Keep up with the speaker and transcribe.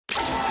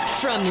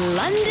From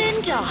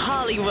London to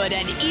Hollywood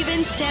and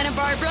even Santa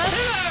Barbara.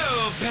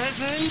 Hello,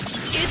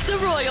 peasants. It's the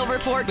Royal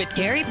Report with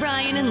Gary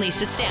Bryan and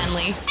Lisa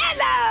Stanley.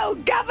 Hello,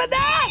 Governor!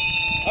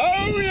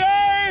 Oh,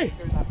 yay!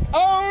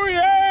 Oh,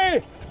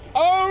 yay!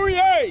 Oh,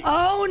 yay!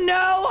 Oh,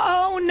 no,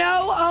 oh,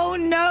 no, oh,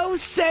 no.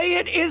 Say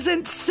it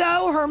isn't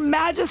so. Her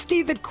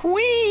Majesty the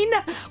Queen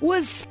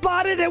was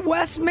spotted at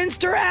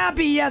Westminster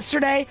Abbey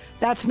yesterday.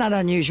 That's not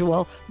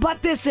unusual,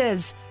 but this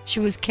is. She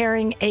was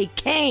carrying a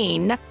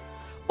cane,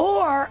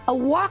 or a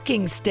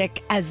walking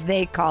stick, as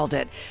they called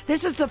it.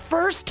 This is the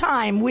first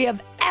time we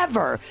have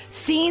ever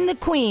seen the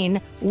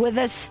Queen with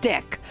a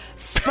stick,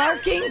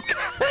 sparking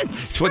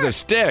concern. With a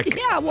stick?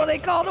 Yeah, well, they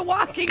call it a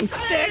walking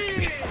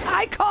stick.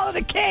 I call it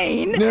a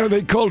cane. No,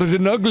 they called it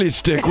an ugly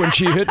stick when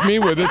she hit me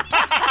with it.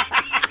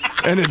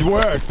 And it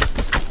worked.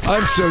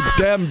 I'm so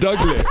damned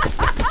ugly.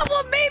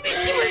 Well, maybe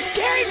she was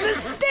carrying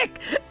the stick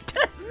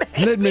to make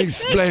Let me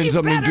explain you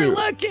something better to you.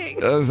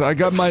 looking. I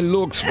got my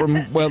looks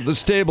from, well, the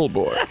stable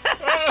boy.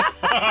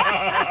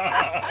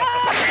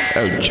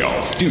 Oh,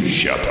 Charles, do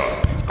shut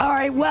up. All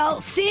right, well,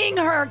 seeing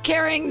her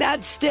carrying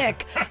that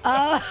stick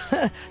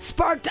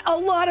sparked a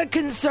lot of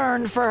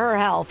concern for her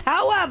health.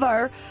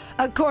 However,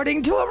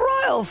 according to a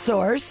royal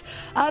source,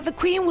 the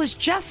Queen was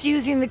just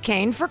using the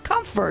cane for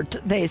comfort,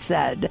 they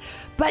said,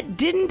 but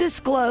didn't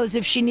disclose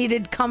if she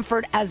needed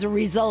comfort as a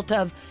result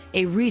of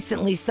a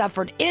recently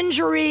suffered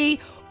injury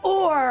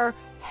or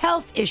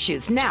health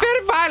issues. Now, It's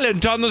very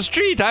violent on the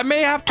street. I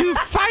may have to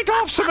fight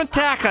off some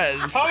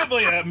attackers.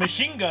 Probably a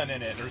machine gun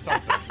in it or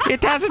something.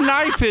 It has a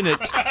knife in it.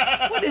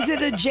 what is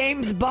it, a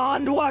James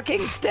Bond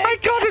walking stick? I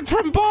got it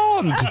from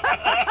Bond.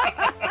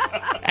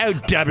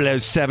 Oh,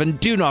 007,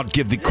 do not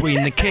give the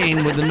Queen the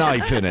cane with a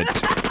knife in it.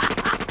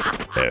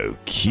 Oh,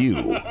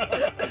 Q.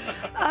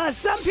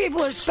 Some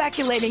people are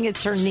speculating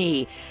it's her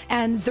knee.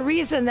 And the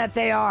reason that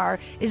they are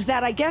is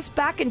that I guess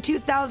back in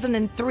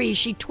 2003,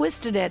 she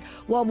twisted it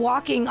while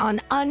walking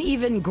on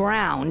uneven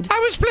ground. I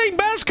was playing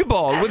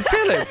basketball with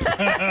Philip.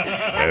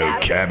 Oh,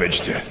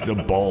 cabbage,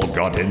 the ball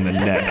got in the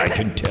net, I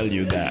can tell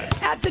you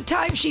that. At the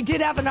time, she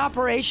did have an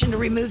operation to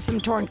remove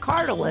some torn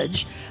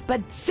cartilage.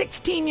 But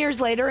 16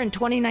 years later, in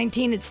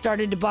 2019, it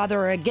started to bother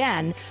her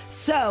again.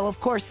 So, of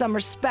course, some are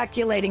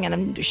speculating,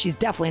 and she's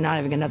definitely not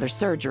having another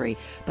surgery,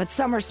 but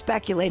some are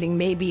speculating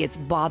maybe it's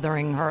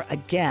bothering her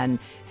again,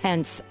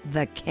 hence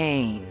the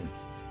cane.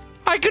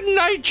 I could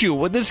knight you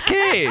with this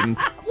cane.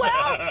 Well,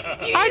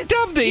 I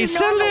dubbed thee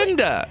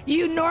Cylinder.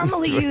 You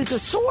normally use a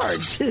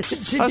sword to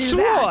do that.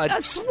 sword?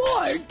 A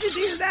sword to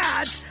do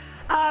that.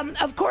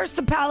 Of course,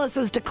 the palace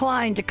has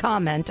declined to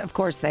comment. Of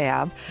course they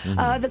have.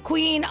 The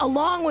Queen,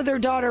 along with her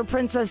daughter,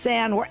 Princess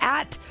Anne, were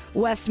at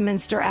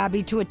Westminster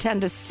Abbey to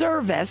attend a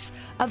service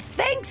of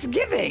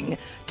Thanksgiving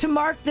to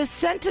mark the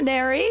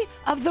centenary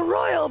of the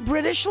Royal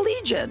British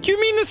Legion. You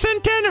mean the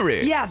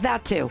centenary? Yeah,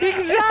 that too.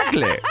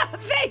 Exactly.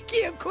 Thank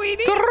you,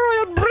 Queenie. The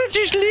Royal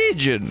British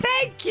Legion.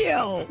 Thank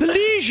you. The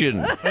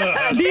Legion.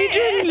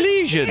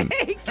 Legion.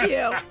 Thank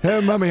you.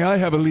 Hey, Mummy, I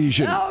have a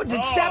lesion. Oh, it's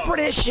a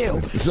separate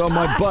issue. It's on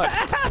my butt.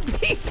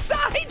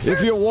 Besides If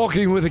her... you're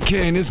walking with a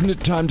cane, isn't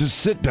it time to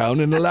sit down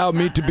and allow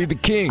me to be the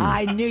king?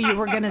 I knew you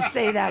were going to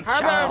say that,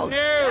 Charles.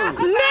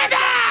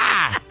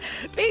 Never!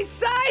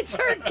 Besides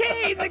her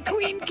cane, the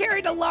Queen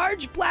carried a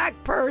large black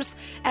purse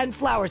and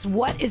flowers.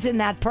 What is in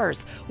that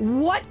purse?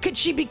 What could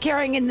she be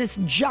carrying in this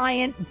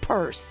giant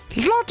purse?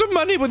 Lots of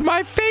money with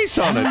my face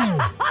on it.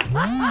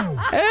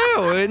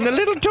 Oh, and the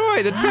little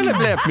toy that Philip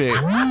left me.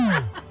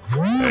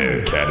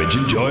 Oh, Cabbage,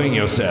 enjoying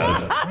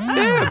yourself.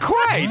 Oh,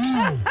 quite.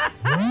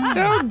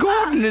 Oh,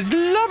 Gordon is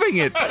loving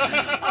it.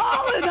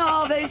 All in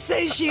all, they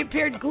say she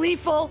appeared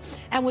gleeful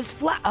and was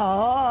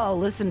Oh,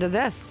 listen to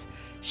this.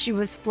 She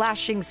was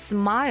flashing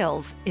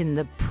smiles in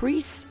the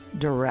priest's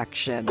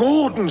direction.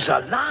 Gordon's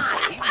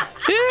alive.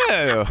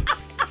 Ew.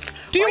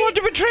 Do you want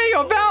to betray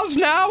your vows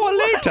now or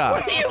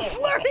later? Were you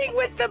flirting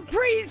with the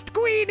priest,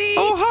 Queenie?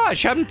 Oh,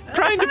 hush. I'm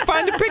trying to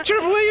find a picture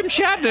of William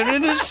Shatner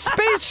in his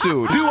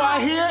spacesuit. Do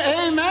I hear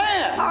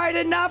amen? All right,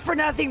 enough for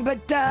nothing,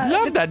 but...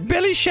 Love that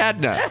Billy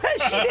Shatner.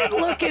 She did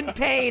look in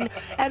pain,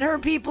 and her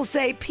people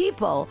say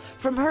people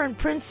from her and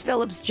Prince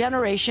Philip's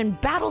generation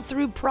battle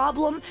through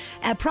problems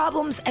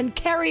and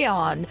carry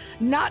on.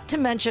 Not to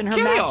mention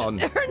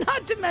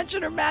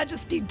her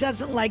Majesty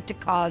doesn't like to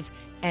cause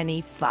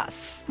any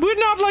fuss. We're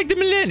not like the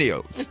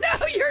millennials.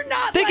 No, you're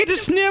not. They get a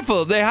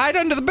sniffle. They hide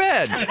under the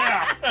bed.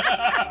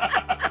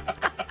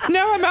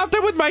 Now I'm out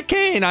there with my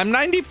cane. I'm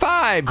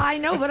 95. I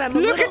know, but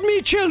Look at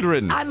me,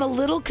 children. I'm a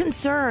little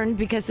concerned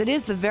because it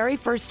is the very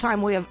first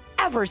time we have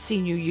ever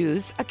seen you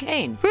use a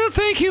cane. Well,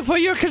 thank you for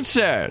your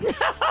concern.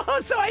 Oh,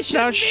 so I should.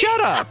 Now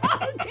shut up.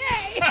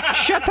 Okay.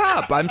 Shut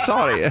up. I'm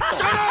sorry. All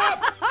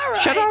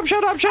right. Shut up,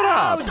 shut up, shut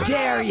up. How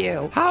dare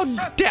you? How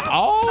dare...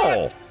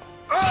 Oh!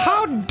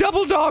 How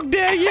double dog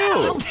dare you?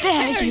 How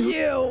dare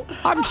you?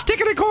 I'm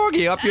sticking a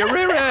corgi up your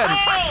rear end.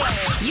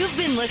 You've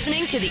been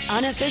listening to the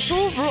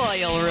unofficial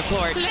Royal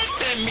Report. Let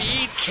them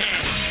eat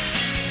cake.